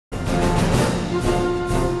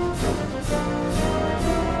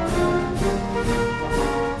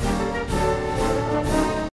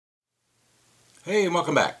Hey, and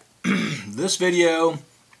welcome back. This video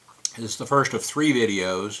is the first of 3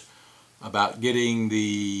 videos about getting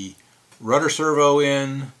the rudder servo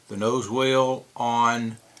in, the nose wheel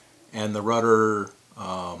on, and the rudder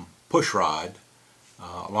push rod,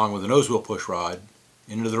 along with the nose wheel push rod,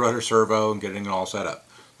 into the rudder servo and getting it all set up.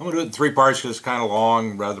 I'm going to do it in 3 parts because it's kind of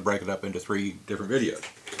long, rather than break it up into 3 different videos.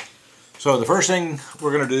 So the first thing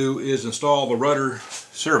we're going to do is install the rudder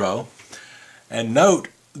servo, and note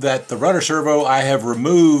that the rudder servo, I have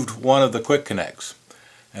removed one of the quick connects,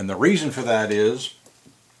 and the reason for that is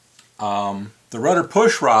the rudder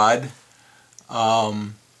push rod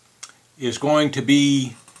is going to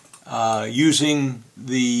be using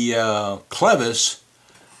the clevis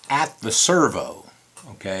at the servo,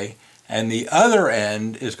 okay, and the other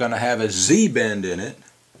end is going to have a Z-bend in it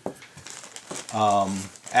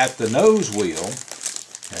at the nose wheel.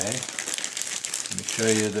 Okay, let me show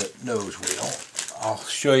you the nose wheel. I'll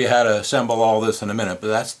show you how to assemble all this in a minute, but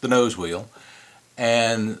that's the nose wheel.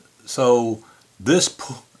 And so this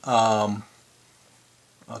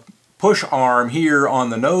push arm here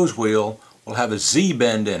on the nose wheel will have a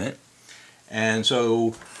Z-bend in it. And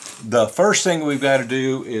so the first thing we've got to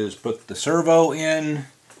do is put the servo in,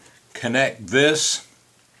 connect this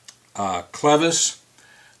clevis,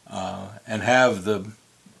 and have the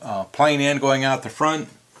plane end going out the front,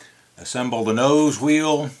 assemble the nose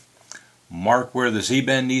wheel, mark where the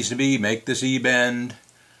Z-bend needs to be, make the Z-bend,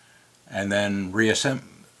 and then reassemble,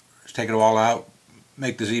 take it all out,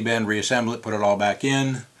 make the Z-bend, reassemble it, put it all back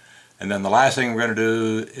in, and then the last thing we're going to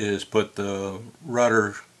do is put the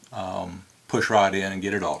rudder push rod in and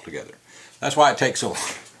get it all together. That's why it takes so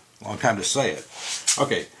long time to say it.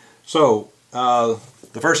 Okay, so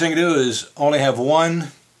the first thing to do is only have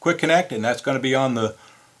one quick connect, and that's going to be on the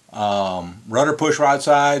rudder push rod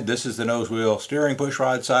side. This is the nose wheel steering push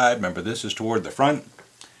rod side. Remember, this is toward the front.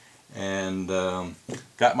 And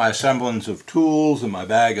got my assemblance of tools and my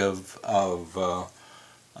bag of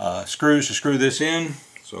screws to screw this in.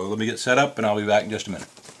 So let me get set up and I'll be back in just a minute.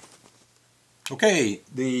 Okay,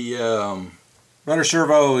 the rudder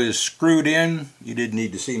servo is screwed in. You didn't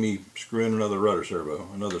need to see me screw in another servo.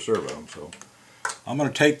 So I'm going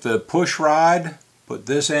to take the push rod, put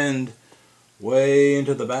this end way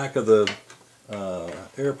into the back of the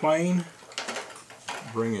airplane,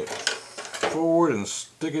 bring it forward and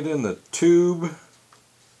stick it in the tube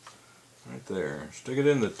right there. Stick it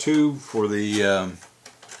in the tube for the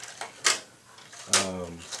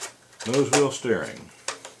nose wheel steering.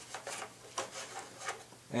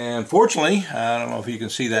 And fortunately, I don't know if you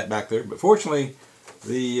can see that back there, but fortunately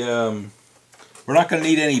the we're not going to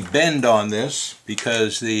need any bend on this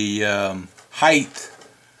because the height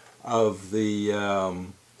of the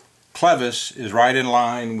clevis is right in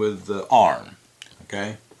line with the arm.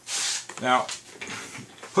 Okay, now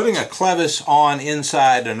putting a clevis on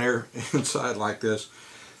inside inside like this,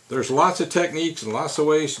 there's lots of techniques and lots of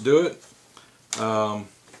ways to do it.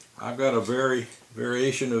 I've got a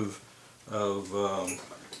variation of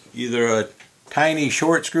either a tiny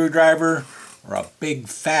short screwdriver or a big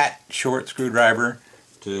fat short screwdriver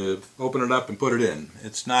to open it up and put it in.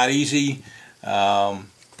 It's not easy.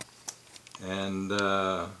 And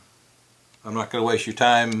I'm not going to waste your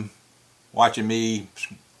time watching me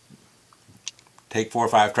take 4 or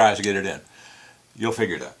 5 tries to get it in. You'll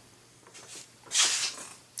figure it out.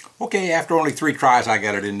 Okay, after only 3 tries I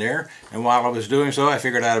got it in there, and while I was doing so I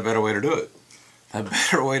figured out a better way to do it. The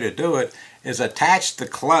better way to do it is attach the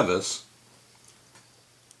clevis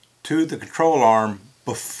to the control arm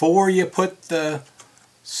before you put the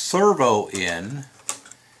servo in,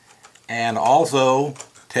 and also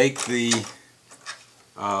take the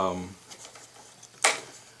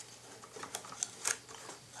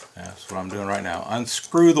that's what I'm doing right now.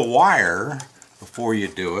 Unscrew the wire before you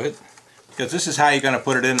do it, because this is how you're going to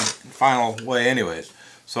put it in the final way anyways.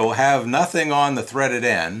 So have nothing on the threaded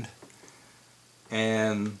end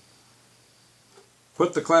and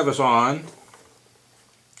put the clevis on,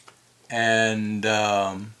 and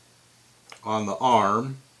on the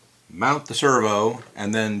arm mount the servo,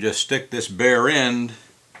 and then just stick this bare end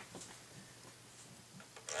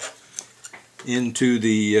into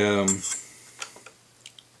the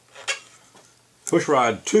push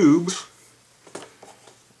rod tube,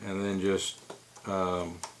 and then just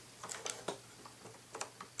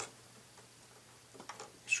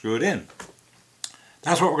screw it in.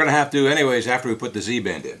 That's what we're going to have to do anyways after we put the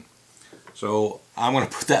Z-bend in. So I'm going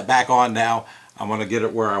to put that back on now. I'm going to get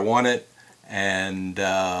it where I want it, and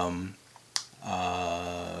then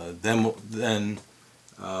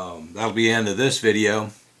that'll be the end of this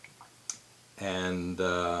video. And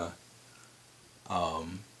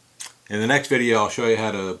in the next video I'll show you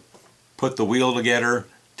how to put the wheel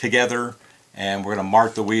together, and we're going to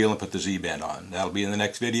mark the wheel and put the Z-bend on. That'll be in the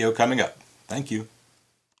next video coming up. Thank you.